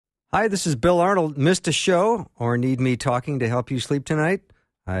Hi, this is Bill Arnold. Missed a show or need me talking to help you sleep tonight?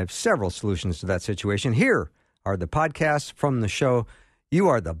 I have several solutions to that situation. Here are the podcasts from the show. You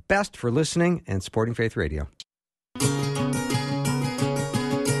are the best for listening and supporting Faith Radio.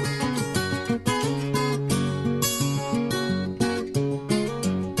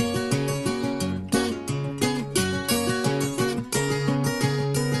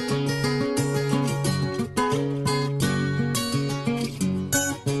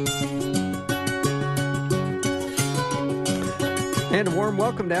 And a warm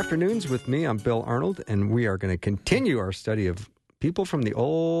welcome to Afternoons with me. I'm Bill Arnold, and we are going to continue our study of people from the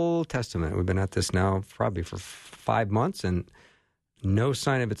Old Testament. We've been at this now probably for 5 months, and no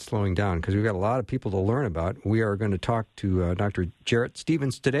sign of it slowing down because we've got a lot of people to learn about. We are going to talk to Dr. Jarrett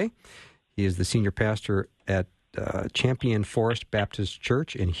Stevens today. He is the senior pastor at Champion Forest Baptist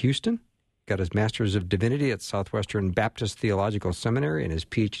Church in Houston. Got his Master's of Divinity at Southwestern Baptist Theological Seminary and his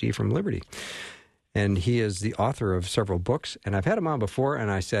PhD from Liberty. And he is the author of several books. And I've had him on before,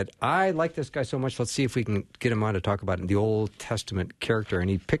 and I said, I like this guy so much, let's see if we can get him on to talk about the Old Testament character. And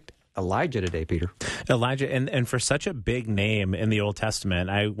he picked Elijah today, Peter. Elijah, and for such a big name in the Old Testament,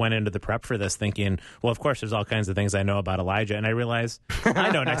 I went into the prep for this thinking, well, of course, there's all kinds of things I know about Elijah. And I realized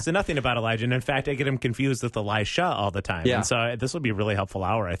I know next to nothing about Elijah. And in fact, I get him confused with Elisha all the time. Yeah. And so this will be a really helpful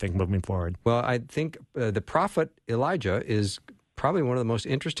hour, I think, moving forward. Well, I think the prophet Elijah is probably one of the most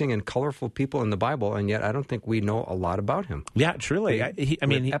interesting and colorful people in the Bible, and yet I don't think we know a lot about him. Yeah, truly. I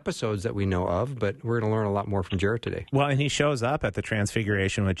mean, episodes that we know of, but we're going to learn a lot more from Jarrett today. Well, and he shows up at the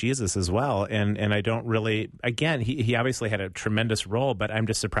Transfiguration with Jesus as well, and I don't really, again, he obviously had a tremendous role, but I'm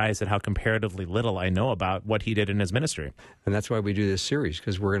just surprised at how comparatively little I know about what he did in his ministry. And that's why we do this series,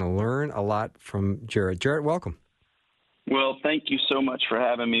 because we're going to learn a lot from Jarrett. Jarrett, welcome. Well, thank you so much for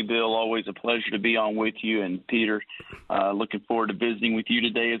having me, Bill. Always a pleasure to be on with you. And Peter, looking forward to visiting with you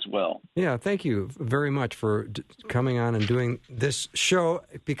today as well. Yeah, thank you very much for coming on and doing this show,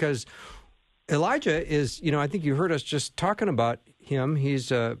 because Elijah is, I think you heard us just talking about him.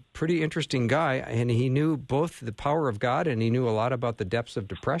 He's a pretty interesting guy, and he knew both the power of God and he knew a lot about the depths of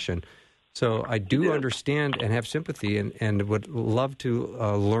depression. So I do understand and have sympathy and would love to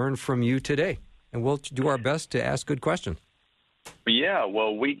learn from you today. And we'll do our best to ask good questions. Yeah,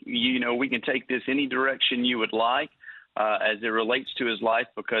 well, we can take this any direction you would like as it relates to his life,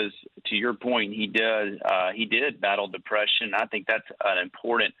 because to your point, he did battle depression. I think that's an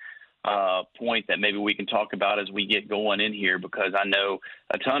important point that maybe we can talk about as we get going in here, because I know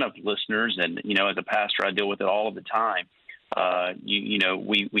a ton of listeners, and as a pastor, I deal with it all of the time.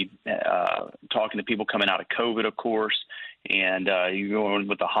 We talking to people coming out of COVID, of course. And you're going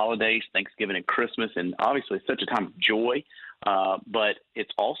with the holidays, Thanksgiving and Christmas, and obviously it's such a time of joy, but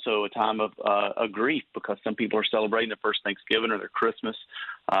it's also a time of grief, because some people are celebrating their first Thanksgiving or their Christmas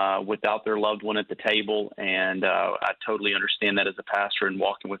without their loved one at the table, and I totally understand that as a pastor and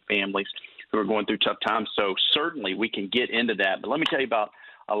walking with families who are going through tough times. So certainly we can get into that, but let me tell you about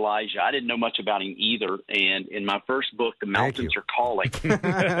Elijah. I didn't know much about him either, and in my first book, The Mountains Are Calling.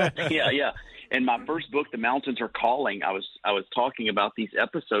 Yeah. In my first book, The Mountains Are Calling, I was talking about these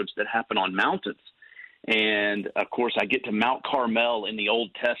episodes that happen on mountains. And, of course, I get to Mount Carmel in the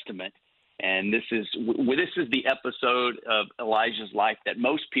Old Testament, and this is the episode of Elijah's life that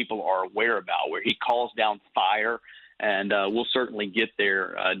most people are aware about, where he calls down fire, and we'll certainly get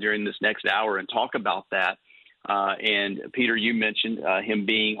there during this next hour and talk about that. And, Peter, you mentioned him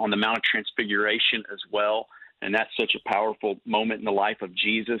being on the Mount of Transfiguration as well. And that's such a powerful moment in the life of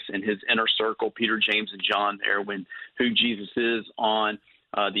Jesus and his inner circle, Peter, James, and John there, when who Jesus is on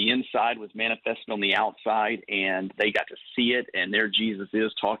the inside was manifested on the outside, and they got to see it. And there Jesus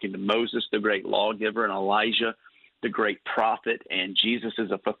is talking to Moses, the great lawgiver, and Elijah, the great prophet. And Jesus is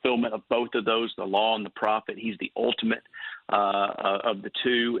a fulfillment of both of those, the law and the prophet. He's the ultimate of the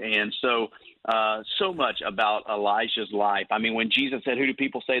two. And so much about Elijah's life. I mean, when Jesus said, "Who do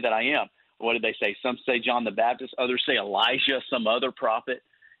people say that I am?" What did they say? Some say John the Baptist, others say Elijah, some other prophet.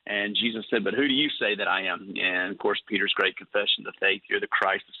 And Jesus said, "But who do you say that I am?" And, of course, Peter's great confession of faith, "You're the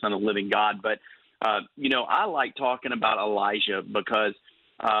Christ, the Son of the living God." But, I like talking about Elijah because,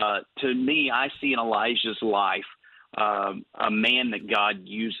 to me, I see in Elijah's life a man that God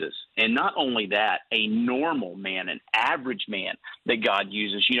uses. And not only that, a normal man, an average man that God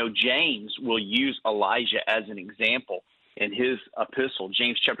uses. James will use Elijah as an example. In his epistle,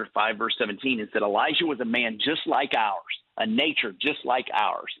 James chapter 5, verse 17, it said, Elijah was a man just like ours, a nature just like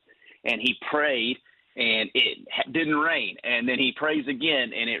ours. And he prayed, and it didn't rain. And then he prays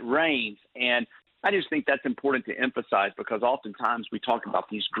again, and it rains. And I just think that's important to emphasize, because oftentimes we talk about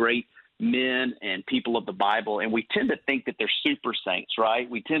these great men and people of the Bible, and we tend to think that they're super saints, right?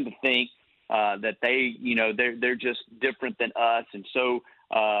 We tend to think that they're just different than us, and so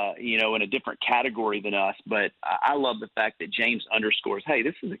in a different category than us. But I love the fact that James underscores, hey,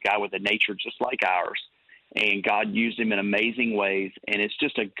 this is a guy with a nature just like ours, and God used him in amazing ways, and it's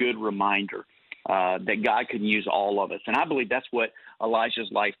just a good reminder that God can use all of us. And I believe that's what Elijah's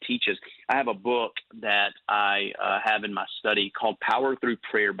life teaches. I have a book that I have in my study called Power Through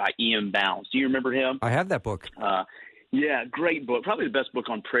Prayer by Ian Bounds. Do you remember him? I have that book. Yeah, great book. Probably the best book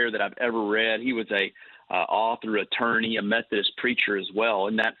on prayer that I've ever read. He was a author, attorney, a Methodist preacher as well.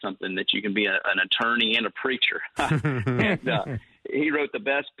 And that's something that you can be an attorney and a preacher. And he wrote the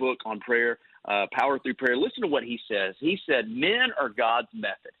best book on prayer, Power Through Prayer. Listen to what he says. He said, men are God's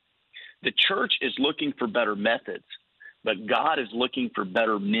method. The church is looking for better methods, but God is looking for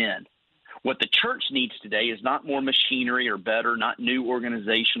better men. What the church needs today is not more machinery or better, not new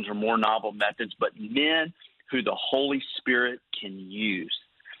organizations or more novel methods, but men who the Holy Spirit can use.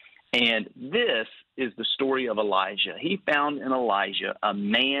 And this is the story of Elijah. He found in Elijah a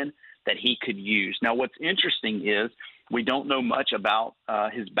man that he could use. Now, what's interesting is we don't know much about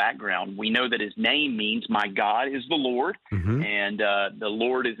his background. We know that his name means my God is the Lord, and the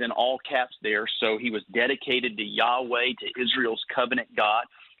Lord is in all caps there. So he was dedicated to Yahweh, to Israel's covenant God.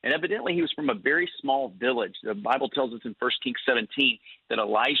 And evidently he was from a very small village. The Bible tells us in 1 Kings 17 that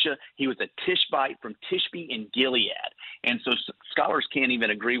Elijah, he was a Tishbite from Tishbe in Gilead. And so scholars can't even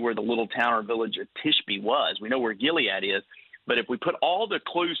agree where the little town or village of Tishbe was. We know where Gilead is. But if we put all the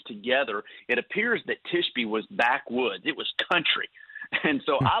clues together, it appears that Tishbe was backwoods. It was country. And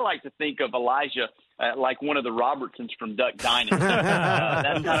so I like to think of Elijah like one of the Robertsons from Duck Dynasty.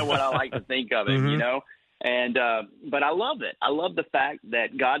 That's kind of what I like to think of him, you know. And but I love it. I love the fact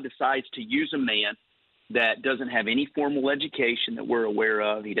that God decides to use a man that doesn't have any formal education that we're aware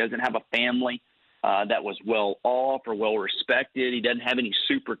of. He doesn't have a family that was well off or well respected. He doesn't have any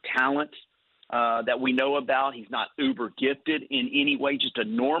super talents that we know about. He's not uber gifted in any way, just a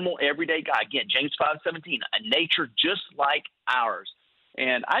normal everyday guy. Again, James 5:17, a nature just like ours.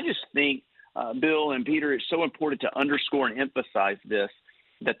 And I just think, Bill and Peter, it's so important to underscore and emphasize this,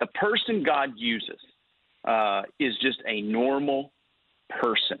 that the person God uses is just a normal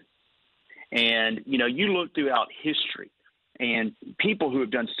person. And, you know, you look throughout history, and people who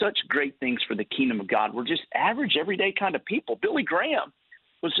have done such great things for the kingdom of God were just average, everyday kind of people. Billy Graham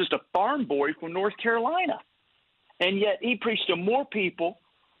was just a farm boy from North Carolina, and yet he preached to more people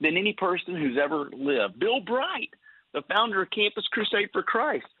than any person who's ever lived. Bill Bright, the founder of Campus Crusade for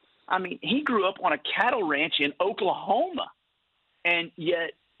Christ, I mean, he grew up on a cattle ranch in Oklahoma, and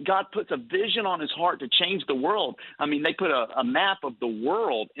yet God puts a vision on his heart to change the world. I mean, they put a map of the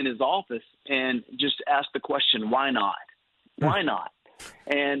world in his office and just asked the question, why not? Why not?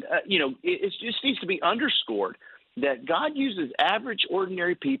 And, you know, it just needs to be underscored that God uses average,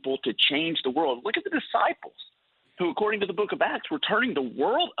 ordinary people to change the world. Look at the disciples who, according to the book of Acts, were turning the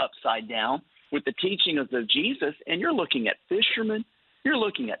world upside down with the teaching of Jesus. And you're looking at fishermen. You're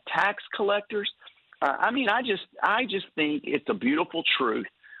looking at tax collectors. I mean, I just think it's a beautiful truth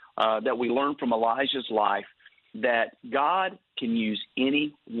that we learn from Elijah's life, that God can use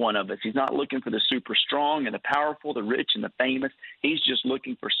any one of us. He's not looking for the super strong and the powerful, the rich and the famous. He's just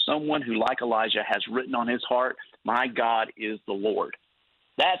looking for someone who, like Elijah, has written on his heart, my God is the Lord.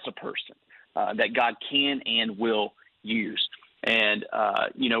 That's a person that God can and will use. And,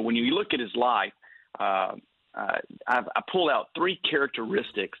 you know, when you look at his life, I pull out three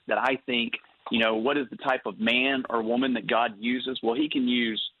characteristics that I think, you know, what is the type of man or woman that God uses? Well, he can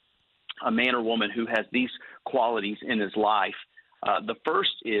use a man or woman who has these qualities in his life. The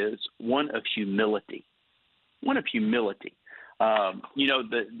first is one of humility. One of humility. You know,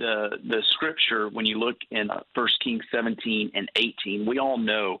 the scripture, when you look in 1 Kings 17 and 18, we all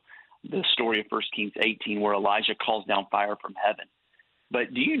know the story of 1 Kings 18 where Elijah calls down fire from heaven.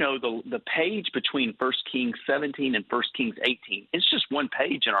 But do you know the page between 1 Kings 17 and 1 Kings 18, it's just one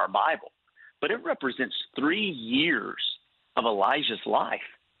page in our Bible, but it represents 3 years of Elijah's life.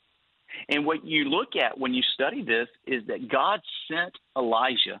 And what you look at when you study this is that God sent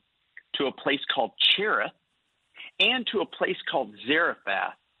Elijah to a place called Jarrett and to a place called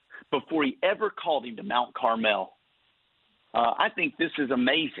Zarephath before he ever called him to Mount Carmel. I think this is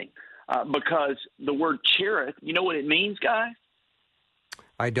amazing because the word Jarrett, you know what it means, guys?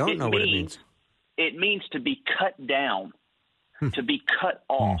 I don't know what it means. It means to be cut down, to be cut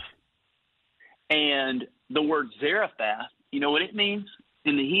off. And the word Zarephath, you know what it means?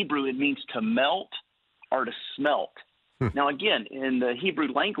 In the Hebrew, it means to melt or to smelt. Now, again, in the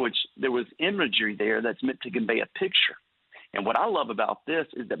Hebrew language, there was imagery there that's meant to convey a picture. And what I love about this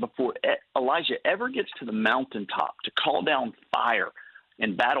is that before Elijah ever gets to the mountaintop to call down fire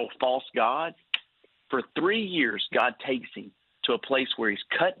and battle false gods, for 3 years, God takes him to a place where he's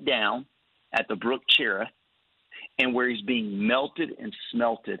cut down at the brook Jarrett and where he's being melted and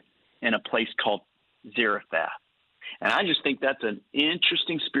smelted in a place called Zarephath. And I just think that's an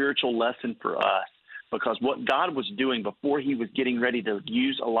interesting spiritual lesson for us, because what God was doing before he was getting ready to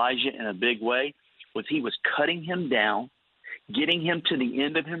use Elijah in a big way was he was cutting him down, getting him to the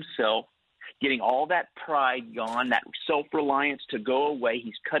end of himself, getting all that pride gone, that self-reliance to go away.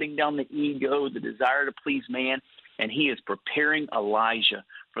 He's cutting down the ego, the desire to please man, and he is preparing Elijah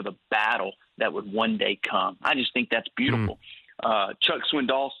for the battle that would one day come. I just think that's beautiful. Chuck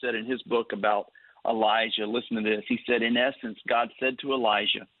Swindoll said in his book about Elijah, listen to this. He said, in essence, God said to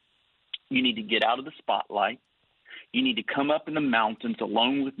Elijah, you need to get out of the spotlight. You need to come up in the mountains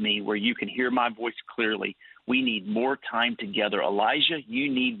alone with me where you can hear my voice clearly. We need more time together. Elijah,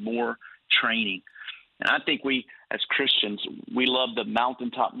 you need more training. And I think we, as Christians, we love the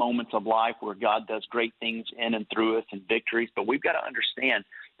mountaintop moments of life where God does great things in and through us and victories. But we've got to understand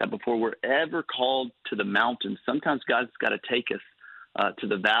that before we're ever called to the mountains, sometimes God's got to take us to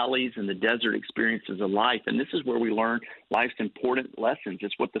the valleys and the desert experiences of life. And this is where we learn life's important lessons.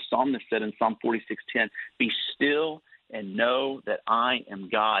 It's what the psalmist said in Psalm 46:10, be still and know that I am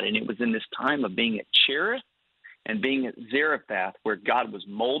God. And it was in this time of being at Cherith and being at Zarephath where God was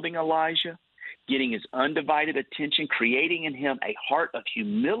molding Elijah, getting his undivided attention, creating in him a heart of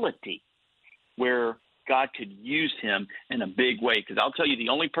humility where God could use him in a big way. Because I'll tell you, the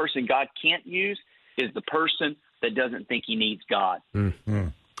only person God can't use is the person that doesn't think he needs God. Mm-hmm.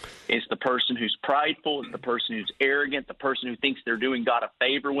 It's the person who's prideful. It's the person who's arrogant, the person who thinks they're doing God a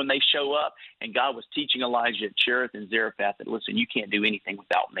favor when they show up. And God was teaching Elijah at Cherith and Zarephath that, listen, you can't do anything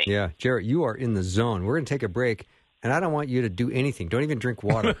without me. Yeah, Jarrett, you are in the zone. We're going to take a break, and I don't want you to do anything. Don't even drink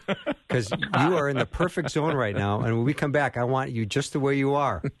water, because you are in the perfect zone right now. And when we come back, I want you just the way you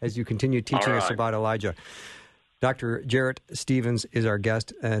are as you continue teaching us about Elijah. Dr. Jarrett Stevens is our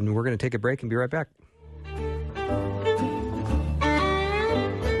guest, and we're going to take a break and be right back.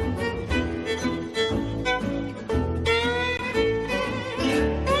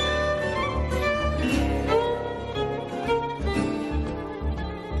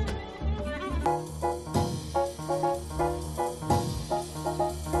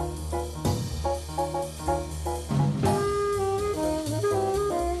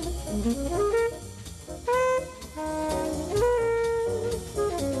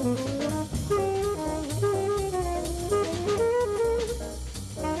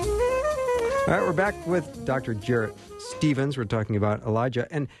 All right, we're back with Dr. Jarrett Stevens. We're talking about Elijah.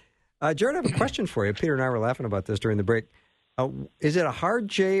 And Jarrett, I have a question for you. Peter and I were laughing about this during the break. Is it a hard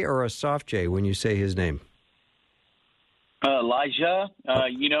J or a soft J when you say his name? Elijah,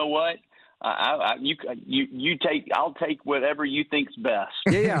 you know what? I'll take whatever you think's best.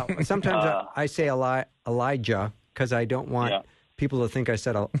 Yeah. Sometimes I say Elijah because I don't want people to think I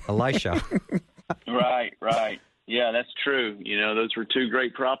said Elisha. Right. Yeah, that's true. You know, those were two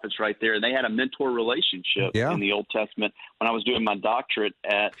great prophets right there. They had a mentor relationship in the Old Testament. When I was doing my doctorate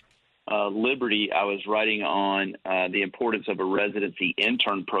at Liberty, I was writing on the importance of a residency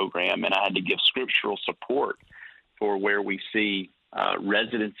intern program, and I had to give scriptural support for where we see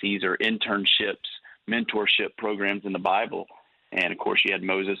residencies or internships, mentorship programs in the Bible. And, of course, you had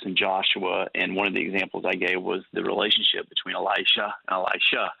Moses and Joshua, and one of the examples I gave was the relationship between Elisha and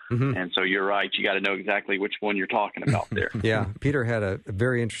Elisha. Mm-hmm. And so you're right. You got to know exactly which one you're talking about there. Yeah. Peter had a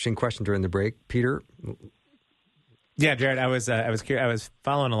very interesting question during the break. Peter? Yeah, Jarrett, I was curious. I was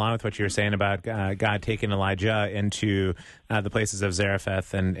following along with what you were saying about God taking Elijah into the places of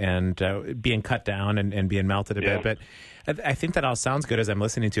Zarephath and being cut down and being melted a bit. But I think that all sounds good as I'm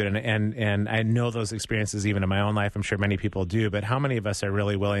listening to it, and I know those experiences even in my own life. I'm sure many people do. But how many of us are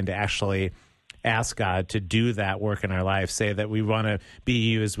really willing to actually ask God to do that work in our life, say that we want to be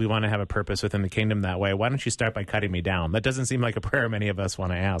used, we want to have a purpose within the kingdom that way? Why don't you start by cutting me down? That doesn't seem like a prayer many of us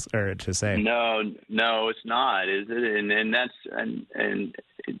want to ask or to say. No, it's not, is it? And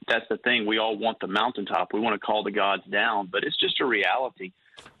that's the thing. We all want the mountaintop. We want to call the gods down, but it's just a reality.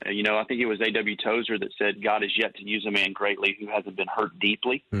 You know, I think it was A.W. Tozer that said, God is yet to use a man greatly who hasn't been hurt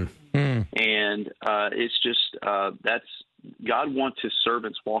deeply. Mm. And it's just that's God wants his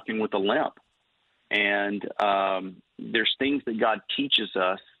servants walking with a limp. And there's things that God teaches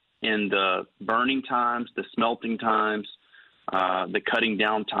us in the burning times, the smelting times, the cutting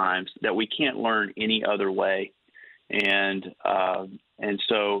down times that we can't learn any other way. And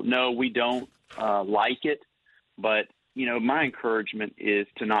so, no, we don't like it. But, you know, my encouragement is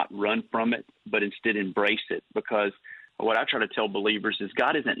to not run from it, but instead embrace it. Because what I try to tell believers is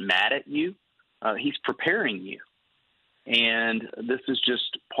God isn't mad at you. He's preparing you. And this is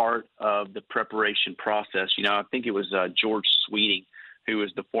just part of the preparation process. I think it was George Sweeting, who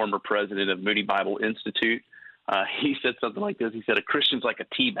was the former president of Moody Bible Institute. He said something like this. He said, a Christian's like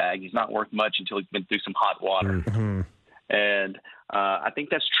a tea bag. He's not worth much until he's been through some hot water. Mm-hmm. And I think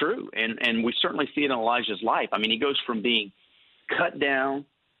that's true. And we certainly see it in Elijah's life. I mean, he goes from being cut down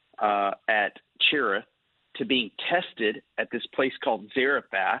at Jarrett to being tested at this place called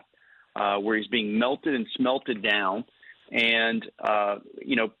Zarephath, where he's being melted and smelted down. And,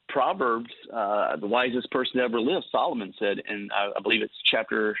 Proverbs, the wisest person to ever live, Solomon said, and I believe it's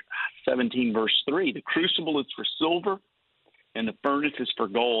chapter 17, verse 3, the crucible is for silver and the furnace is for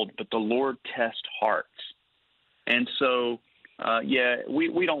gold, but the Lord tests hearts. And so,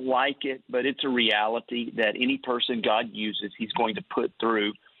 we don't like it, but it's a reality that any person God uses, he's going to put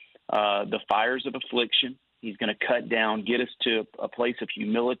through the fires of affliction. He's going to cut down, get us to a place of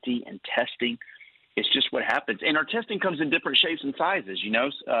humility and testing. It's just what happens. And our testing comes in different shapes and sizes,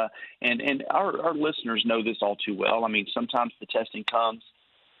 and our listeners know this all too well. I mean, sometimes the testing comes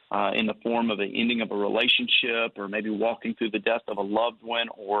in the form of the ending of a relationship, or maybe walking through the death of a loved one,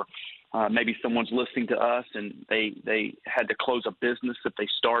 or maybe someone's listening to us and they had to close a business that they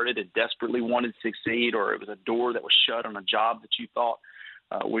started and desperately wanted to succeed, or it was a door that was shut on a job that you thought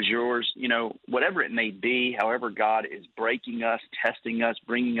was yours. Whatever it may be, however God is breaking us, testing us,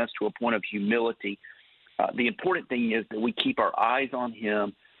 bringing us to a point of humility, the important thing is that we keep our eyes on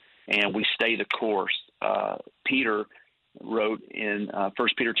him and we stay the course. Peter wrote in 1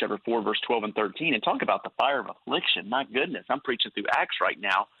 Peter chapter 4, verse 12 and 13, and talk about the fire of affliction. My goodness, I'm preaching through Acts right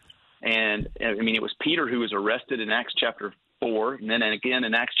now. And, it was Peter who was arrested in Acts chapter 4, and then again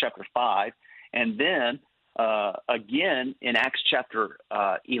in Acts chapter 5, and then again in Acts chapter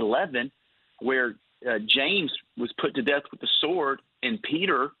 11, where James was put to death with the sword, and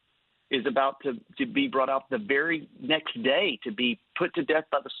Peter is about to be brought out the very next day to be put to death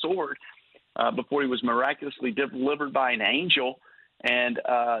by the sword before he was miraculously delivered by an angel. And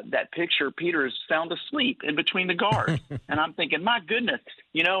that picture, Peter is sound asleep in between the guards. And I'm thinking, my goodness,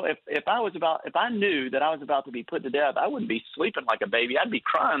 if I knew that I was about to be put to death, I wouldn't be sleeping like a baby. I'd be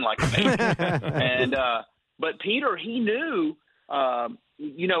crying like a baby. And but Peter, he knew,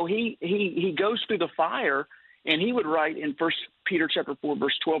 he goes through the fire, and he would write in 1 Peter chapter 4,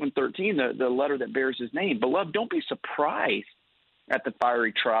 verse 12 and 13, the letter that bears his name. Beloved, don't be surprised at the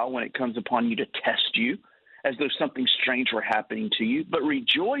fiery trial when it comes upon you to test you, as though something strange were happening to you, but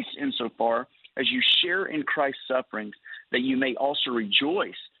rejoice insofar as you share in Christ's sufferings, that you may also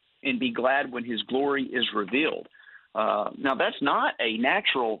rejoice and be glad when his glory is revealed. Now, that's not a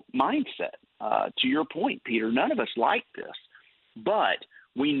natural mindset. To your point, Peter, none of us like this, but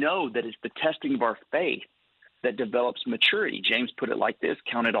we know that it's the testing of our faith that develops maturity. James put it like this: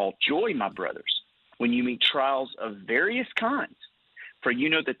 count it all joy, my brothers, when you meet trials of various kinds, for you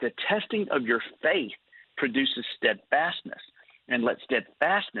know that the testing of your faith produces steadfastness, and let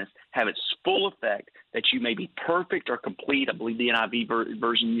steadfastness have its full effect, that you may be perfect or complete. I believe the NIV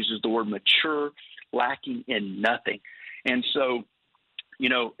version uses the word mature, lacking in nothing. And so,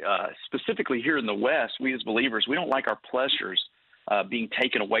 specifically here in the West, we as believers, we don't like our pleasures being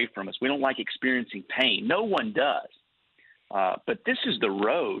taken away from us. We don't like experiencing pain. No one does. But this is the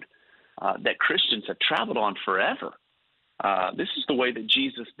road that Christians have traveled on forever. This is the way that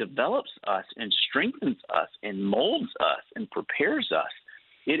Jesus develops us and strengthens us and molds us and prepares us.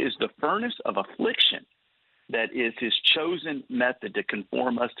 It is the furnace of affliction that is his chosen method to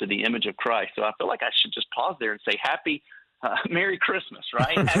conform us to the image of Christ. So I feel like I should just pause there and say happy Merry Christmas,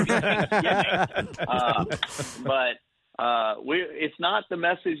 right? Happy Thanksgiving. It's not the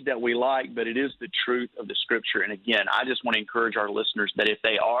message that we like, but it is the truth of the Scripture. And again, I just want to encourage our listeners that if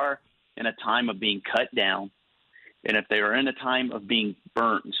they are in a time of being cut down, and if they are in a time of being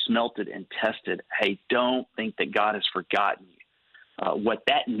burnt and smelted and tested, hey, don't think that God has forgotten you. What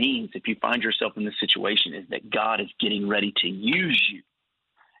that means, if you find yourself in this situation, is that God is getting ready to use you.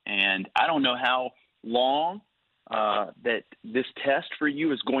 And I don't know how long that this test for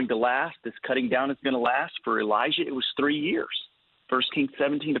you is going to last, this cutting down is going to last. For Elijah, it was 3 years, 1 Kings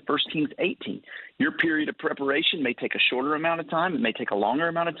 17 to 1 Kings 18. Your period of preparation may take a shorter amount of time. It may take a longer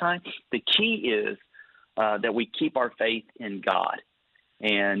amount of time. The key is that we keep our faith in God.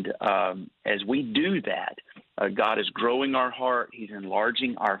 And as we do that, God is growing our heart. He's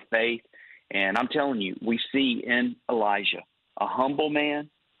enlarging our faith. And I'm telling you, we see in Elijah a humble man,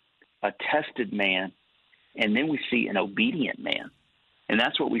 a tested man, and then we see an obedient man. And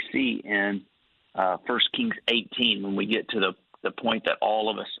that's what we see in 1 Kings 18 when we get to the point that all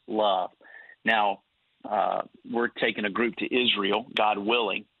of us love. Now, we're taking a group to Israel, God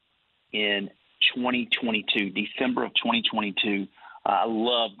willing, in 2022, December of 2022. I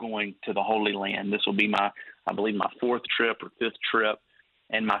love going to the Holy Land. This will be I believe my fourth trip or fifth trip.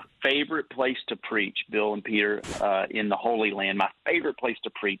 And my favorite place to preach, Bill and Peter, in the Holy Land, my favorite place to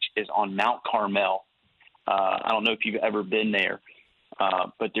preach is on Mount Carmel. I don't know if you've ever been there,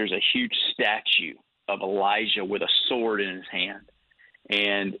 but there's a huge statue of Elijah with a sword in his hand.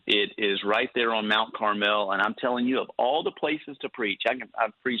 And it is right there on Mount Carmel. And I'm telling you, of all the places to preach,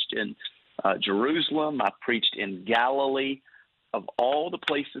 I've preached in Jerusalem, I've preached in Galilee. Of all the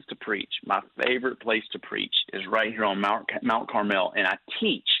places to preach, my favorite place to preach is right here on Mount Carmel. And I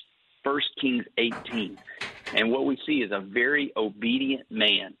teach 1 Kings 18. And what we see is a very obedient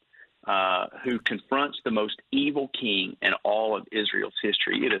man who confronts the most evil king in all of Israel's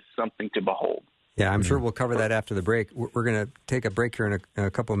history. It is something to behold. Yeah, I'm sure we'll cover that after the break. We're going to take a break here in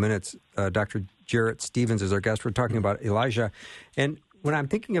a couple of minutes. Dr. Jarrett Stevens is our guest. We're talking about Elijah. And when I'm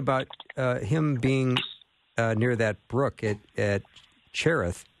thinking about him being near that brook at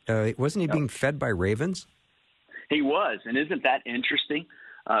Jarrett, wasn't he being fed by ravens? He was. And isn't that interesting?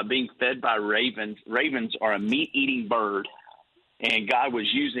 Being fed by ravens. Ravens are a meat-eating bird, and God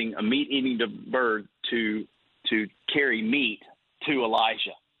was using a meat-eating bird to carry meat to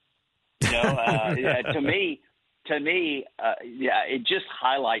Elijah. You know, to me, it just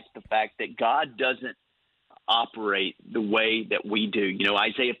highlights the fact that God doesn't operate the way that we do. You know,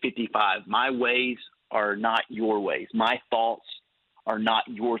 Isaiah 55, my ways are not your ways. My thoughts are not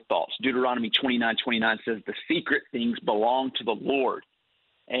your thoughts. Deuteronomy 29:29 says the secret things belong to the Lord.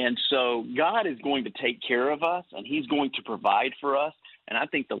 And so God is going to take care of us, and he's going to provide for us. And I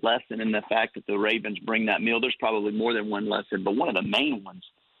think the lesson in the fact that the ravens bring that meal, there's probably more than one lesson, but one of the main ones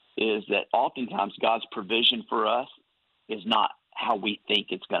is that oftentimes God's provision for us is not how we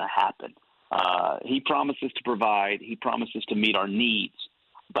think it's going to happen. He promises to provide. He promises to meet our needs.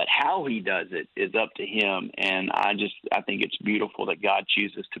 But how he does it is up to him. And I think it's beautiful that God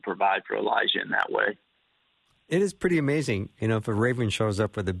chooses to provide for Elijah in that way. It is pretty amazing. You know, if a raven shows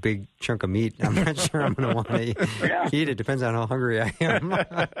up with a big chunk of meat, I'm not sure I'm going to want to eat it. Depends on how hungry I am.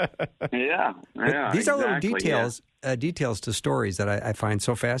 These are little details to stories that I find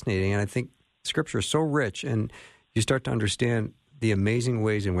so fascinating. And I think Scripture is so rich, and you start to understand the amazing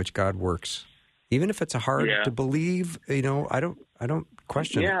ways in which God works. Even if it's hard to believe, you know, I don't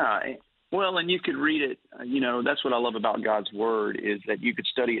question it. Yeah. Well, and you could read it, you know, that's what I love about God's Word is that you could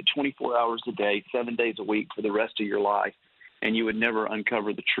study it 24 hours a day, 7 days a week for the rest of your life, and you would never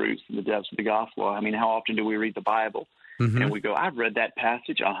uncover the truth and the depths of the gospel. I mean, how often do we read the Bible and we go, I've read that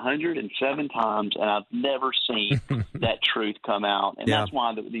passage 107 times, and I've never seen that truth come out. And that's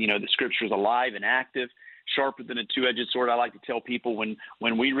why, the Scripture is alive and active, sharper than a two-edged sword. I like to tell people when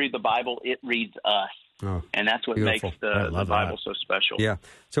we read the Bible, it reads us. Oh, and that's what makes the Bible so special. Yeah.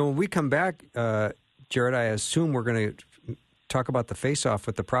 So when we come back, Jarrett, I assume we're going to talk about the face-off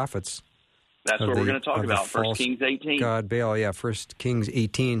with the prophets. That's what we're going to talk about, 1 Kings 18. God Baal, 1 Kings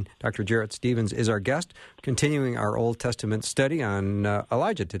 18. Dr. Jarrett Stevens is our guest, continuing our Old Testament study on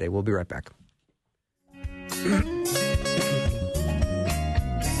Elijah today. We'll be right back.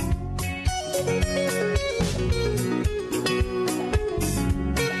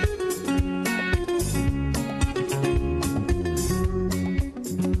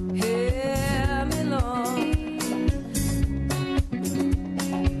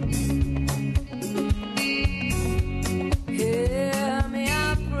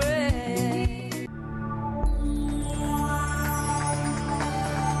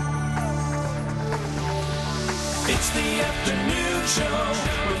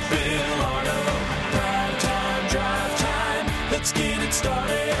 Let's get it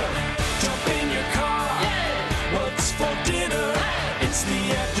started. Jump in your car. Yeah. What's for dinner? Hey. It's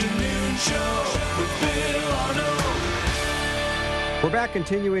the afternoon show with Bill Arnold. We're back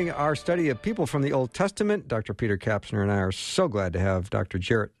continuing our study of people from the Old Testament. Dr. Peter Kapsner and I are so glad to have Dr.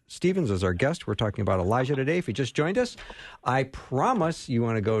 Jarrett Stevens as our guest. We're talking about Elijah today. If you just joined us, I promise you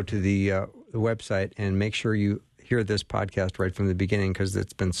want to go to the website and make sure you hear this podcast right from the beginning because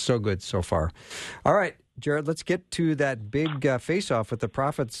it's been so good so far. All right. Jarrett, let's get to that big face-off with the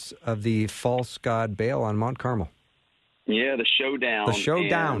prophets of the false god Baal on Mount Carmel. Yeah, the showdown. The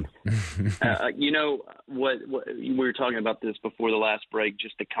showdown. And, you know, what we were talking about this before the last break,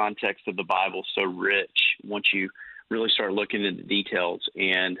 just the context of the Bible is so rich once you really start looking into the details.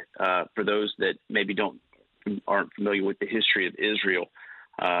 And for those that maybe aren't familiar with the history of Israel,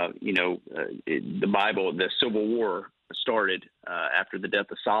 the Bible, the Civil War started after the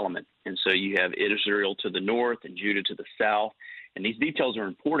death of Solomon. And so you have Israel to the north and Judah to the south. And these details are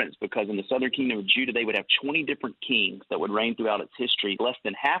important because in the southern kingdom of Judah, they would have 20 different kings that would reign throughout its history. Less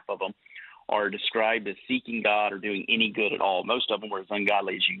than half of them are described as seeking God or doing any good at all. Most of them were as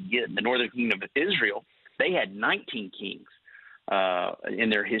ungodly as you can get. In the northern kingdom of Israel, they had 19 kings in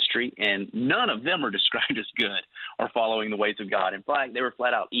their history, and none of them are described as good or following the ways of God. In fact, they were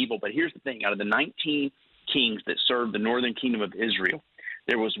flat out evil. But here's the thing. Out of the 19 kings that served the northern kingdom of Israel,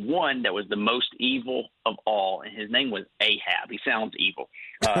 there was one that was the most evil of all, and his name was Ahab. He sounds evil.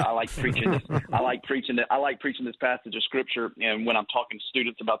 I like preaching this. I like preaching this passage of Scripture, and when I'm talking to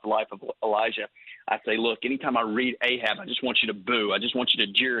students about the life of Elijah, I say, look, anytime I read Ahab, I just want you to boo. I just want you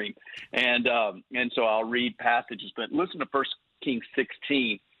to jeer him, and so I'll read passages. But listen to 1 Kings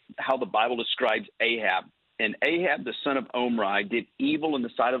 16, how the Bible describes Ahab. And Ahab, the son of Omri, did evil in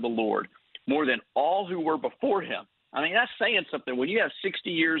the sight of the Lord more than all who were before him. I mean, that's saying something. When you have 60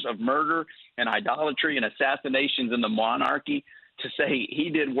 years of murder and idolatry and assassinations in the monarchy, to say he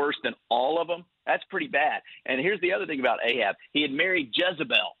did worse than all of them, that's pretty bad. And here's the other thing about Ahab. He had married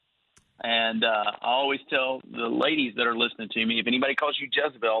Jezebel. And I always tell the ladies that are listening to me, if anybody calls you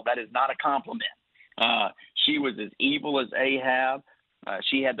Jezebel, that is not a compliment. She was as evil as Ahab.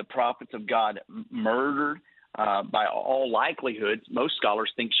 She had the prophets of God murdered. By all likelihood, most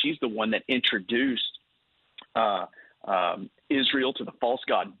scholars think she's the one that introduced Israel to the false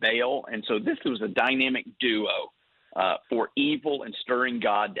god Baal. And so this was a dynamic duo for evil and stirring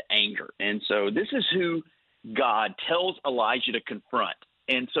God to anger. And so this is who God tells Elijah to confront.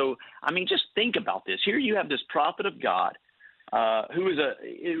 And so, I mean, just think about this. Here you have this prophet of God who is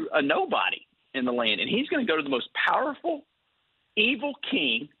a nobody in the land, and he's going to go to the most powerful, evil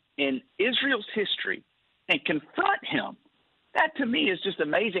king in Israel's history and confront him. That, to me, is just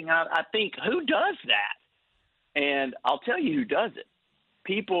amazing. I think, who does that? And I'll tell you who does it.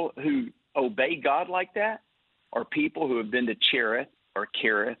 People who obey God like that are people who have been to Jarrett, or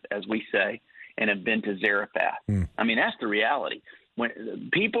Kerith, as we say, and have been to Zarephath. I mean, that's the reality. When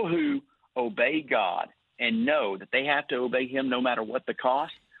people who obey God and know that they have to obey him no matter what the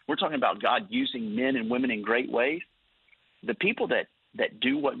cost, we're talking about God using men and women in great ways. The people that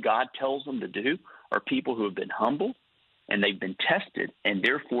do what God tells them to do are people who have been humble and they've been tested, and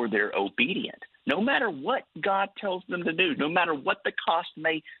therefore they're obedient, no matter what God tells them to do, no matter what the cost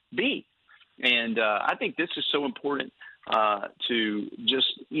may be. And I think this is so important to just,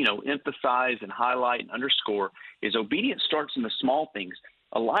 emphasize and highlight and underscore is obedience starts in the small things.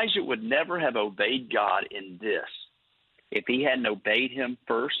 Elijah would never have obeyed God in this if he hadn't obeyed him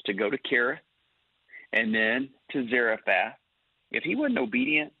first to go to Kerith and then to Zarephath. If he wasn't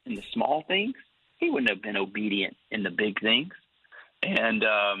obedient in the small things, he wouldn't have been obedient in the big things. And,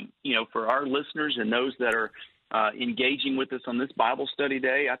 for our listeners and those that are engaging with us on this Bible study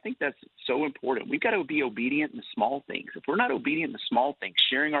day, I think that's so important. We've got to be obedient in the small things. If we're not obedient in the small things,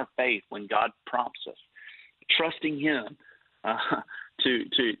 sharing our faith when God prompts us, trusting him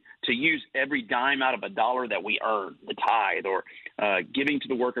to use every dime out of a dollar that we earn, the tithe, or giving to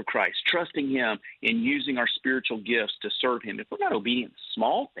the work of Christ, trusting him in using our spiritual gifts to serve him. If we're not obedient in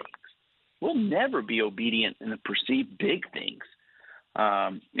small things, we'll never be obedient in the perceived big things.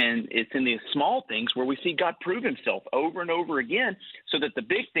 And it's in the small things where we see God prove himself over and over again so that the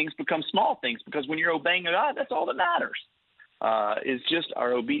big things become small things, because when you're obeying God, that's all that matters, is just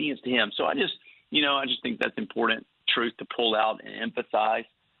our obedience to him. So I just think that's important truth to pull out and emphasize,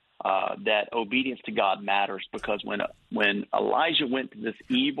 that obedience to God matters, because when Elijah went to this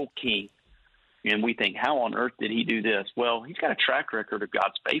evil king, and we think, how on earth did he do this? Well, he's got a track record of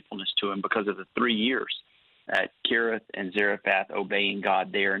God's faithfulness to him because of the 3 years at Kerith and Zarephath obeying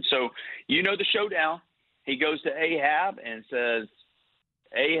God there. And so, the showdown. He goes to Ahab and says,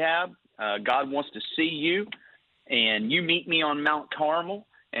 Ahab, God wants to see you, and you meet me on Mount Carmel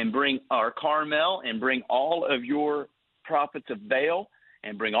and bring all of your prophets of Baal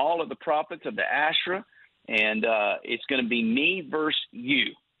and bring all of the prophets of the Asherah, and it's going to be me versus you.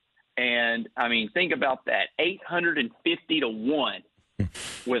 And, I mean, think about that, 850 to 1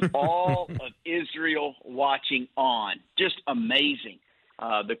 with all of Israel watching on. Just amazing,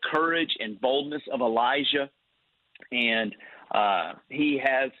 the courage and boldness of Elijah. And he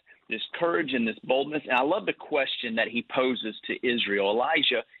has this courage and this boldness. And I love the question that he poses to Israel.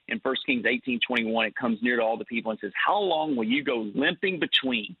 Elijah, in 1 Kings 18:21, it comes near to all the people and says, how long will you go limping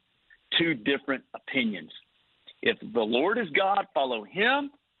between two different opinions? If the Lord is God, follow him.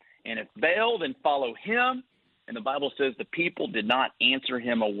 And if Baal, then follow him. And the Bible says the people did not answer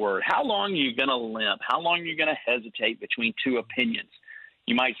him a word. How long are you going to limp? How long are you going to hesitate between two opinions?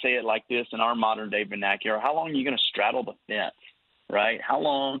 You might say it like this in our modern day vernacular. How long are you going to straddle the fence, right? How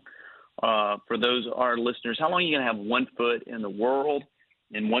long for those our listeners, how long are you going to have one foot in the world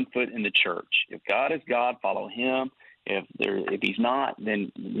and one foot in the church? If God is God, follow him. If he's not,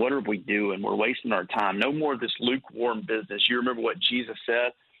 then what are we doing? We're wasting our time. No more of this lukewarm business. You remember what Jesus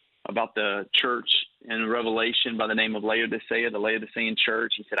said about the church in Revelation by the name of Laodicea, the Laodicean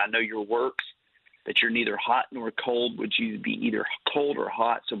church. He said, I know your works, that you're neither hot nor cold. Would you be either cold or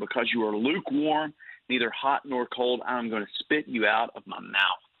hot? So because you are lukewarm, neither hot nor cold, I'm going to spit you out of my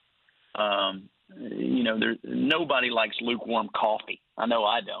mouth. Nobody likes lukewarm coffee. I know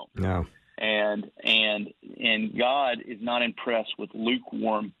I don't. No. And God is not impressed with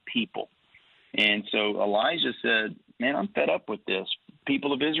lukewarm people. And so Elijah said, man, I'm fed up with this.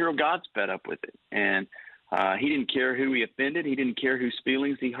 People of Israel, God's fed up with it. And he didn't care who he offended. He didn't care whose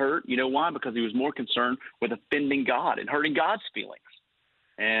feelings he hurt. You know why? Because he was more concerned with offending God and hurting God's feelings.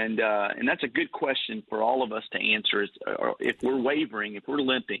 And that's a good question for all of us to answer is, if we're wavering, if we're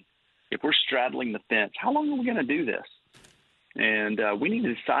limping, if we're straddling the fence, how long are we going to do this? And we need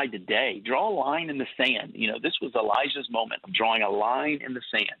to decide today, draw a line in the sand. This was Elijah's moment of drawing a line in the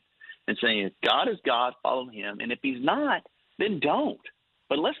sand and saying, if God is God, follow him. And if he's not, then don't.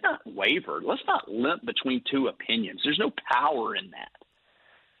 But let's not waver. Let's not limp between two opinions. There's no power in that.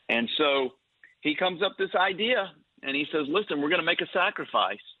 And so he comes up with this idea, and he says, listen, we're going to make a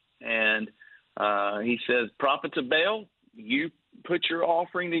sacrifice. And he says, prophets of Baal, you put your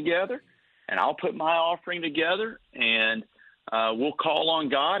offering together, and I'll put my offering together, and we'll call on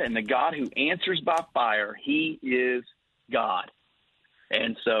God, and the God who answers by fire, he is God.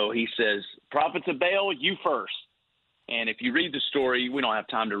 And so he says, prophets of Baal, you first. And if you read the story, we don't have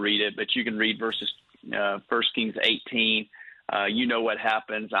time to read it, but you can read verses 1 Kings 18. You know what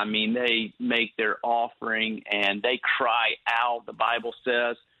happens. I mean, they make their offering, and they cry out, the Bible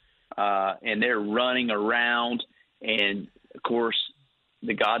says, and they're running around. And, of course,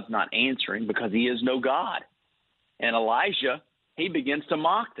 the God's not answering because he is no God. And Elijah, he begins to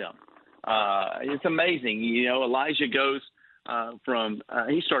mock them. It's amazing. Elijah goes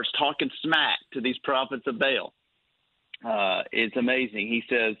he starts talking smack to these prophets of Baal. It's amazing. He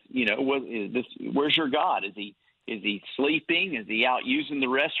says, where's your God? Is he sleeping? Is he out using the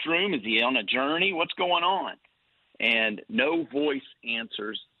restroom? Is he on a journey? What's going on? And no voice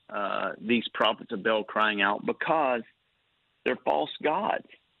answers these prophets of Baal crying out because they're false gods.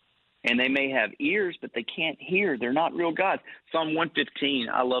 And they may have ears, but they can't hear. They're not real gods. Psalm 115,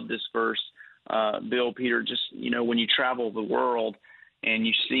 I love this verse, Bill, Peter, just, when you travel the world and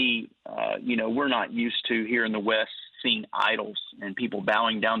you see, we're not used to here in the West seeing idols and people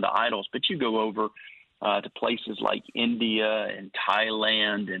bowing down to idols, but you go over to places like India and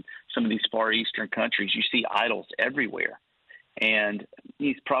Thailand and some of these Far Eastern countries, you see idols everywhere. And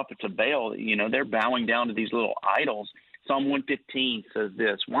these prophets of Baal, they're bowing down to these little idols. Psalm 115 says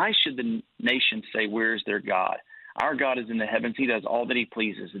this, why should the nations say, where is their God? Our God is in the heavens. He does all that he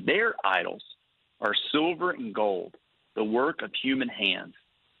pleases. Their idols are silver and gold, the work of human hands.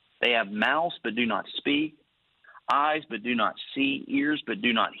 They have mouths but do not speak, eyes but do not see, ears but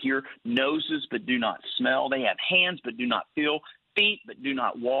do not hear, noses but do not smell. They have hands but do not feel, feet but do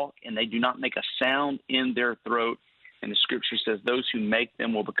not walk, and they do not make a sound in their throat. And the scripture says those who make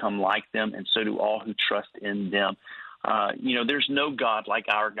them will become like them, and so do all who trust in them. There's no God like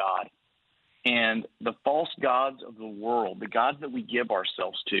our God. And the false gods of the world, the gods that we give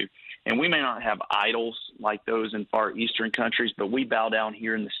ourselves to, and we may not have idols like those in Far Eastern countries, but we bow down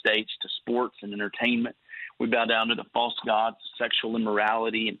here in the States to sports and entertainment. We bow down to the false gods of sexual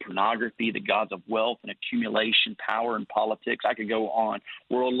immorality and pornography, the gods of wealth and accumulation, power and politics. I could go on.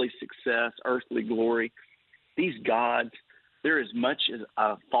 Worldly success, earthly glory. These gods, they're as much as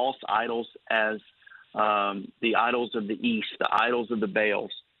false idols as the idols of the East, the idols of the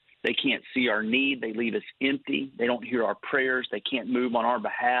Baals. They can't see our need. They leave us empty. They don't hear our prayers. They can't move on our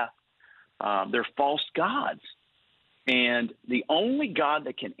behalf. They're false gods. And the only God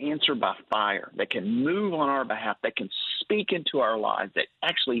that can answer by fire, that can move on our behalf, that can speak into our lives, that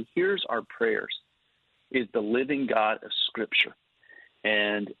actually hears our prayers, is the living God of Scripture.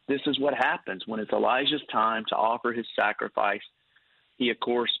 And this is what happens when it's Elijah's time to offer his sacrifice. He, of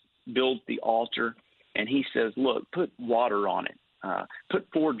course, builds the altar, and he says, look, put water on it. Put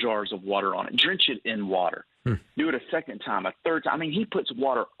 4 jars of water on it. Drench it in water. Do it a second time, a third time. I mean, he puts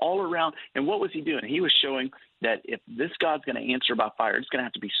water all around. And what was he doing? He was showing that if this God's going to answer by fire, it's going to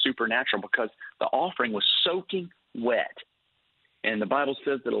have to be supernatural because the offering was soaking wet. And the Bible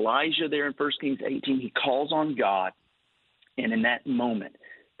says that Elijah there in 1 Kings 18, he calls on God. And in that moment,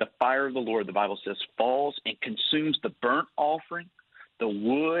 the fire of the Lord, the Bible says, falls and consumes the burnt offering, the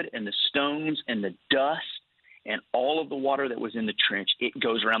wood and the stones and the dust and all of the water that was in the trench. It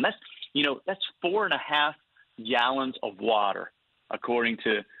goes around. That's 4.5 gallons of water, according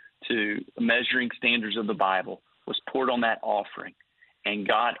to measuring standards of the Bible, was poured on that offering. And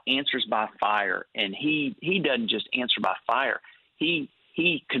God answers by fire. And he doesn't just answer by fire. He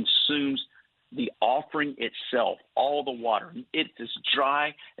consumes the offering itself, all the water. It's as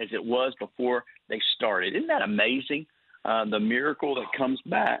dry as it was before they started. Isn't that amazing? The miracle that comes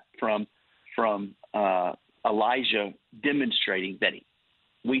back from Elijah demonstrating that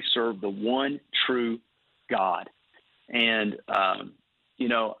we serve the one true God. And,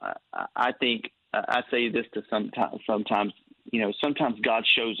 I think I say this to sometimes, sometimes God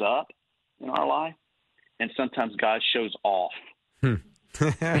shows up in our life and sometimes God shows off.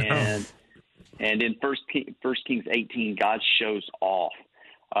 and in First Kings 18, God shows off.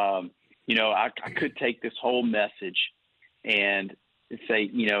 I could take this whole message and say,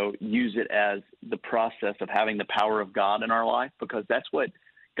 use it as the process of having the power of God in our life, because that's what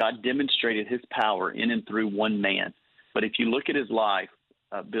God demonstrated his power in and through one man. But if you look at his life,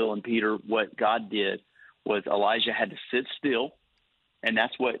 Bill and Peter, what God did was Elijah had to sit still, and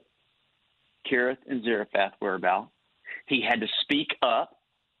that's what Jarrett and Zarephath were about. He had to speak up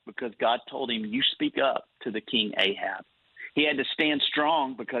because God told him, you speak up to the king Ahab. He had to stand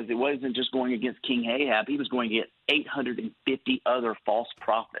strong because it wasn't just going against King Ahab. He was going to get 850 other false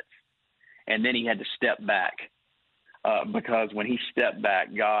prophets. And then he had to step back because when he stepped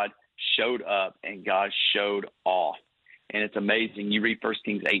back, God showed up and God showed off. And it's amazing. You read 1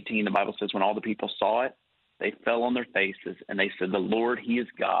 Kings 18, the Bible says when all the people saw it, they fell on their faces and they said, the Lord, he is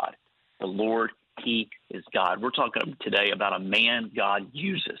God. The Lord, he is God. We're talking today about a man God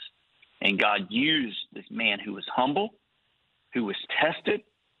uses. And God used this man who was humble, who was tested,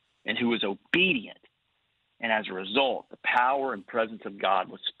 and who was obedient. And as a result, the power and presence of God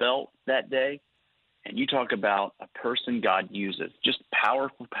was felt that day. And you talk about a person God uses, just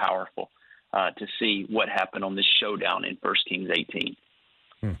powerful to see what happened on this showdown in 1 Kings 18.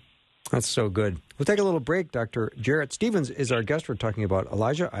 That's so good. We'll take a little break. Dr. Jarrett Stevens is our guest. We're talking about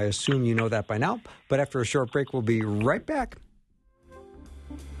Elijah. I assume you know that by now. But after a short break, we'll be right back.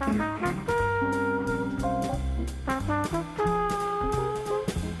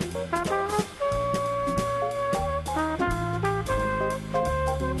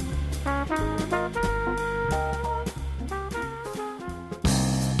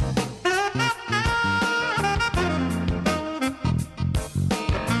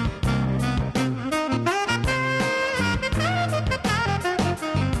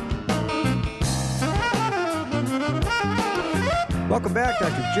 Welcome back.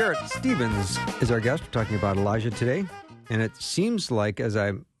 Dr. Jarrett Stevens is our guest. We're talking about Elijah today. And it seems like, as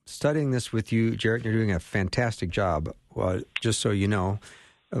I'm studying this with you, Jarrett, you're doing a fantastic job. Just so you know,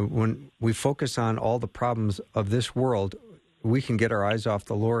 when we focus on all the problems of this world, we can get our eyes off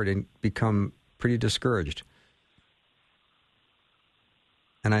the Lord and become pretty discouraged.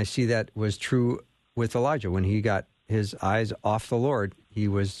 And I see that was true with Elijah. When he got his eyes off the Lord, he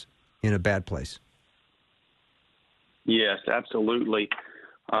was in a bad place. Yes, absolutely.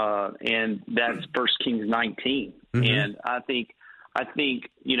 And that's 1 Kings 19. Mm-hmm. And I think,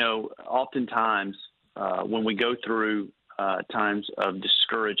 oftentimes when we go through times of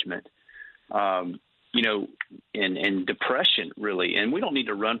discouragement, and depression, really, and we don't need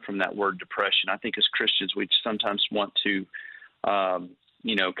to run from that word depression. I think as Christians, we sometimes want to,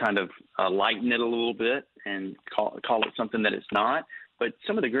 kind of lighten it a little bit and call it something that it's not. But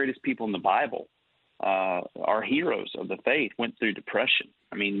some of the greatest people in the Bible, our heroes of the faith, went through depression.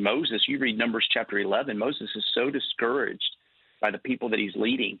 I mean, Moses, you read Numbers chapter 11, Moses is so discouraged by the people that he's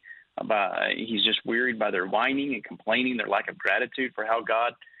leading. He's just wearied by their whining and complaining, their lack of gratitude for how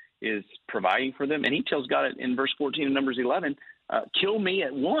God is providing for them. And he tells God in verse 14 of Numbers 11, kill me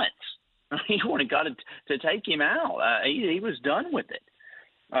at once. He wanted God to take him out. He was done with it.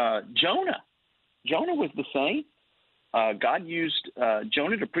 Jonah was the same. God used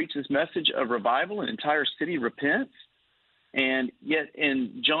Jonah to preach this message of revival. An entire city repents. And yet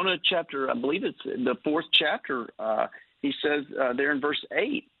in Jonah chapter, I believe it's the 4th chapter, he says there in verse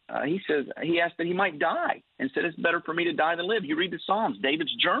 8, he asked that he might die and said, it's better for me to die than live. You read the Psalms,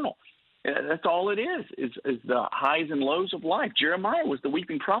 David's journal. That's all it is the highs and lows of life. Jeremiah was the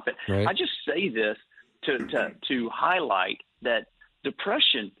weeping prophet. Right. I just say this to highlight that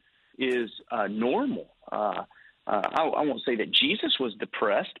depression is normal. I won't say that Jesus was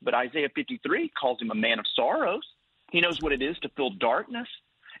depressed, but Isaiah 53 calls him a man of sorrows. He knows what it is to feel darkness.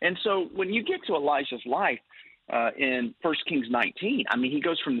 And so when you get to Elijah's life in 1 Kings 19, I mean, he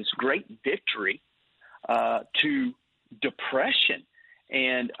goes from this great victory to depression.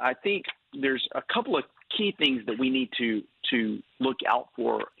 And I think there's a couple of key things that we need to to look out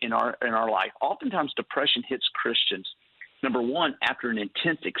for in our life. Oftentimes, depression hits Christians, number one, after an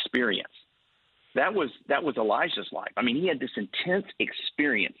intense experience. That was Elijah's life. I mean, he had this intense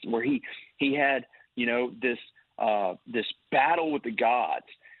experience where he had, this battle with the gods,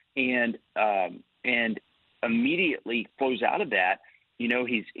 and immediately flows out of that.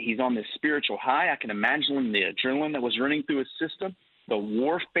 He's on this spiritual high. I can imagine the adrenaline that was running through his system, the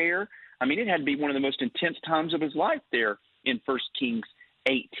warfare. I mean, it had to be one of the most intense times of his life there in 1 Kings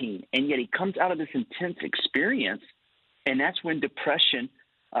 18. And yet he comes out of this intense experience, and that's when depression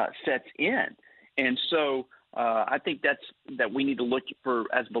sets in. And so I think that we need to look for,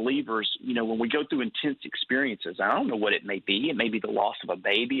 as believers, when we go through intense experiences. I don't know what it may be. It may be the loss of a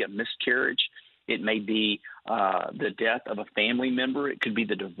baby, a miscarriage. It may be the death of a family member. It could be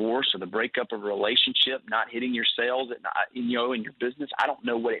the divorce or the breakup of a relationship, not hitting your sales, in your business. I don't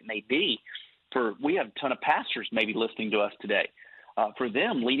know what it may be. We have a ton of pastors maybe listening to us today. For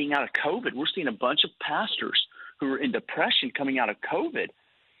them, leading out of COVID, we're seeing a bunch of pastors who are in depression coming out of COVID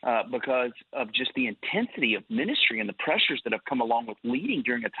because of just the intensity of ministry and the pressures that have come along with leading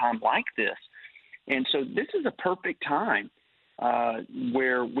during a time like this. And so this is a perfect time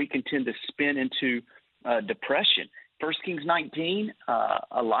where we can tend to spin into depression. 1 Kings 19,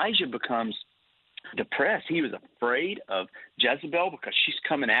 Elijah becomes depressed. He was afraid of Jezebel because she's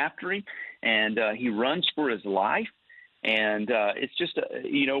coming after him, and he runs for his life. And it's just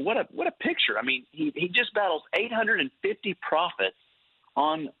what a picture. I mean, he just battles 850 prophets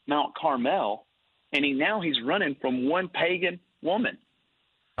on Mount Carmel, and he's running from one pagan woman.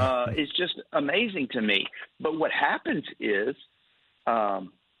 It's just amazing to me. But what happens is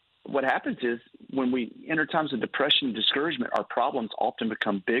when we enter times of depression and discouragement, our problems often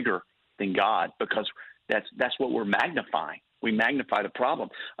become bigger than God, because that's what we're magnifying. We magnify the problem.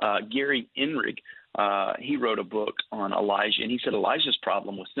 Gary Enrig, he wrote a book on Elijah, and he said Elijah's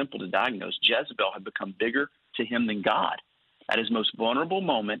problem was simple to diagnose. Jezebel had become bigger to him than God. At his most vulnerable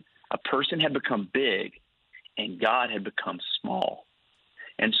moment, a person had become big, and God had become small.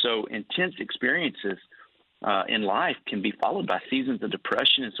 And so intense experiences in life can be followed by seasons of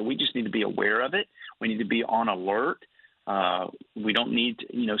depression, and so we just need to be aware of it. We need to be on alert. We don't need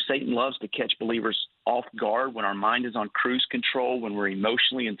to, Satan loves to catch believers off guard when our mind is on cruise control, when we're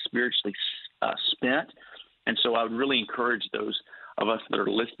emotionally and spiritually spent. And so I would really encourage those of us that are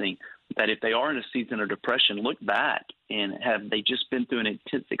listening that if they are in a season of depression, look back and have they just been through an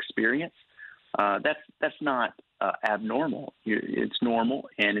intense experience? That's not abnormal. It's normal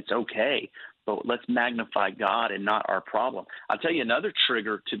and it's okay. But let's magnify God and not our problem. I'll tell you another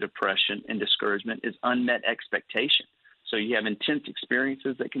trigger to depression and discouragement is unmet expectation. So you have intense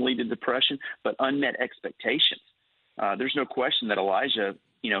experiences that can lead to depression, but unmet expectations. There's no question that Elijah,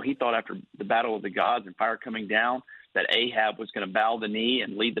 he thought after the battle of the gods and fire coming down that Ahab was going to bow the knee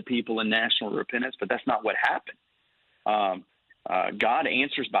and lead the people in national repentance, but that's not what happened. God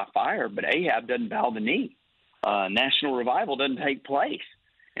answers by fire, but Ahab doesn't bow the knee. National revival doesn't take place.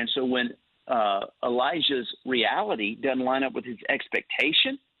 And so when Elijah's reality doesn't line up with his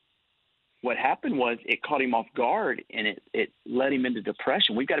expectation, what happened was it caught him off guard, and it led him into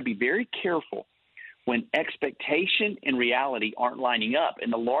depression. We've got to be very careful when expectation and reality aren't lining up.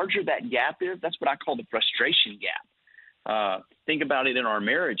 And the larger that gap is, that's what I call the frustration gap. Think about it in our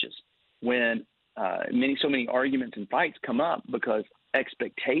marriages when so many arguments and fights come up because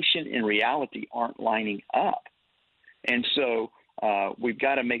expectation and reality aren't lining up. And so we've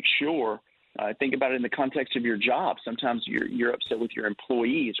got to make sure. Think about it in the context of your job. Sometimes you're upset with your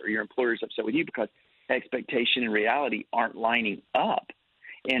employees, or your employer is upset with you because expectation and reality aren't lining up.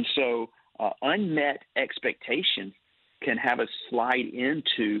 And so unmet expectations can have us slide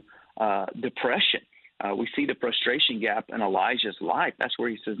into depression. We see the frustration gap in Elijah's life. That's where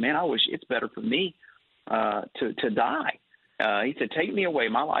he says, man, I wish it's better for me to die. He said, take me away.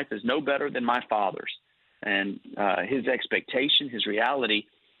 My life is no better than my father's. And his expectation, his reality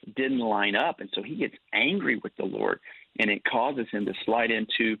didn't line up. And so he gets angry with the Lord, and it causes him to slide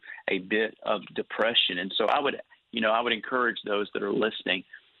into a bit of depression. And so I would encourage those that are listening,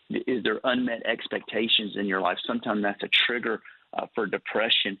 is there unmet expectations in your life? Sometimes that's a trigger for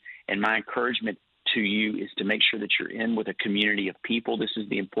depression. And my encouragement to you is to make sure that you're in with a community of people. This is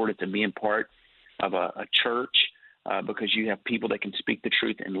the importance of being part of a church because you have people that can speak the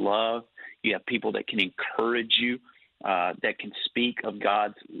truth in love. You have people that can encourage you, that can speak of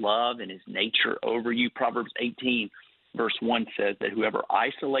God's love and his nature over you. Proverbs 18, verse 1 says that whoever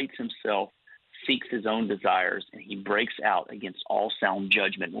isolates himself seeks his own desires, and he breaks out against all sound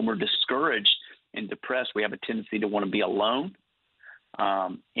judgment. When we're discouraged and depressed, we have a tendency to want to be alone,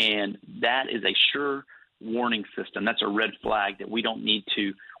 and that is a sure warning system. That's a red flag that we don't need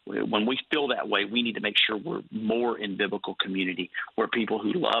to. When we feel that way, we need to make sure we're more in biblical community where people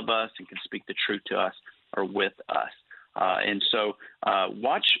who love us and can speak the truth to us are with us. And so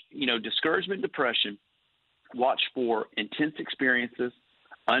watch, discouragement, depression, watch for intense experiences,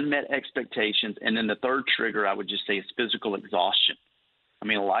 unmet expectations, and then the third trigger I would just say is physical exhaustion. I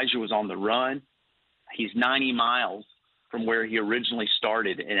mean, Elijah was on the run. He's 90 miles from where he originally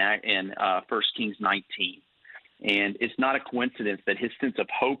started in 1 Kings 19. And it's not a coincidence that his sense of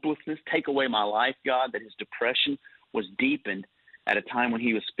hopelessness, take away my life, God, that his depression was deepened at a time when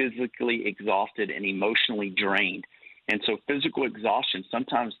he was physically exhausted and emotionally drained. And so physical exhaustion,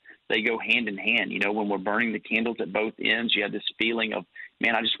 sometimes they go hand in hand. When we're burning the candles at both ends, you have this feeling of,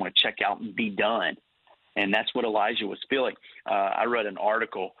 man, I just want to check out and be done. And that's what Elijah was feeling. I read an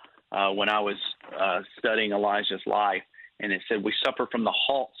article when I was studying Elijah's life, and it said we suffer from the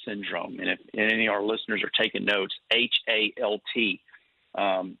HALT syndrome. And if any of our listeners are taking notes, HALT.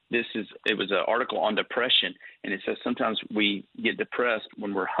 It was an article on depression, and it says sometimes we get depressed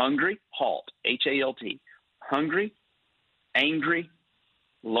when we're hungry, HALT, HALT, hungry, angry,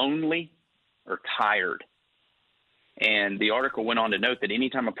 lonely, or tired. And the article went on to note that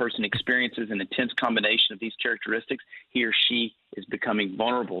anytime a person experiences an intense combination of these characteristics, he or she is becoming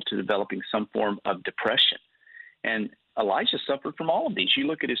vulnerable to developing some form of depression. And Elijah suffered from all of these. You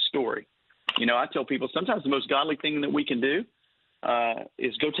look at his story. I tell people sometimes the most godly thing that we can do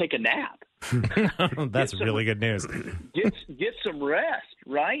is go take a nap. That's really good news. Get some rest,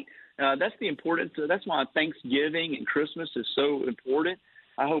 right? That's the importance. That's why Thanksgiving and Christmas is so important.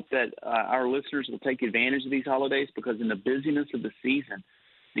 I hope that our listeners will take advantage of these holidays, because in the busyness of the season,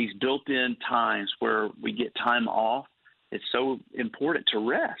 these built-in times where we get time off, it's so important to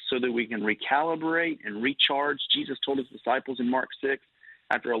rest so that we can recalibrate and recharge. Jesus told his disciples in Mark 6,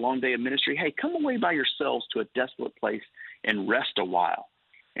 after a long day of ministry, hey, come away by yourselves to a desolate place and rest a while.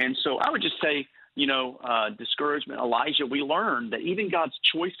 And so I would just say, discouragement, Elijah, we learned that even God's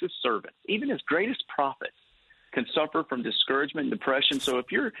choicest servants, even his greatest prophets, can suffer from discouragement and depression. So if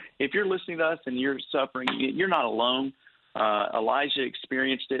you're listening to us and you're suffering, you're not alone. Elijah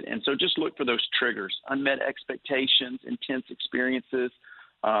experienced it, and so just look for those triggers: unmet expectations, intense experiences,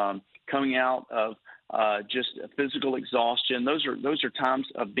 coming out of just physical exhaustion. Those are times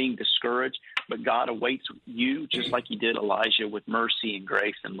of being discouraged, but God awaits you just like he did Elijah with mercy and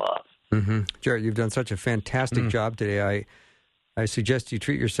grace and love. Mm-hmm. Jarrett, you've done such a fantastic job today. I suggest you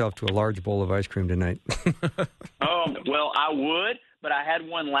treat yourself to a large bowl of ice cream tonight. Well, I would, but I had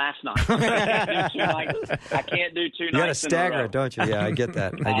one last night. I can't do two nights. You got to stagger it, don't you? Yeah, I get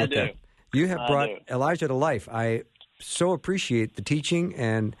that. I get that. You have brought Elijah to life. I so appreciate the teaching,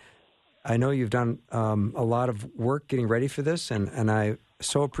 and I know you've done a lot of work getting ready for this, and I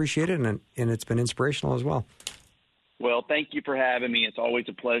so appreciate it, and it's been inspirational as well. Well, thank you for having me. It's always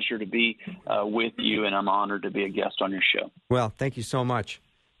a pleasure to be with you, and I'm honored to be a guest on your show. Well, thank you so much.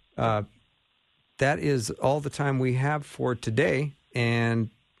 That is all the time we have for today, and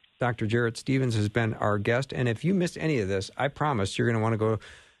Dr. Jarrett Stevens has been our guest. And if you missed any of this, I promise you're going to want to go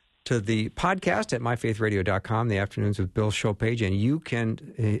to the podcast at myfaithradio.com, the Afternoons with Bill show page, and you can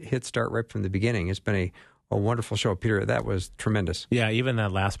hit start right from the beginning. It's been a wonderful show. Peter, that was tremendous. Yeah, even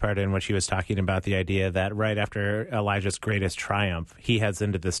that last part in which he was talking about the idea that right after Elijah's greatest triumph, he heads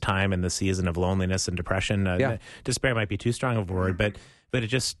into this time in the season of loneliness and depression. Despair might be too strong of a word, but it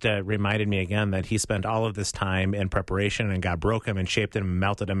just reminded me again that he spent all of this time in preparation, and God broke him and shaped him and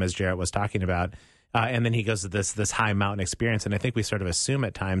melted him, as Jarrett was talking about. And then he goes to this high mountain experience, and I think we sort of assume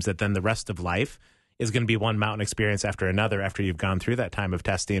at times that then the rest of life is going to be one mountain experience after another after you've gone through that time of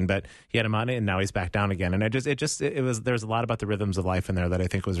testing. But he had him on it, and now he's back down again. And there's a lot about the rhythms of life in there that I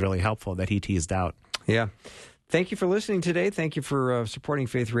think was really helpful that he teased out. Yeah. Thank you for listening today. Thank you for supporting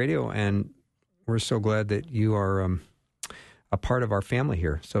Faith Radio, and we're so glad that you are a part of our family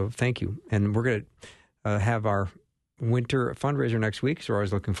here. So thank you. And we're going to have our winter fundraiser next week, so we're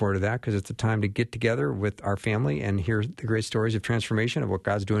always looking forward to that, because it's a time to get together with our family and hear the great stories of transformation of what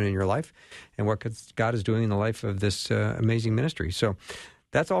God's doing in your life and what God is doing in the life of this amazing ministry. So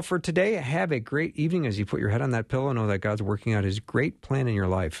that's all for today. Have a great evening as you put your head on that pillow. Know that God's working out his great plan in your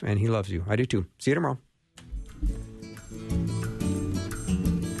life, and he loves you. I do too. See you tomorrow.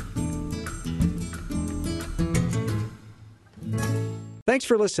 Thanks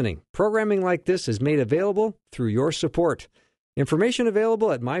for listening. Programming like this is made available through your support. Information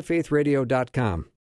available at myfaithradio.com.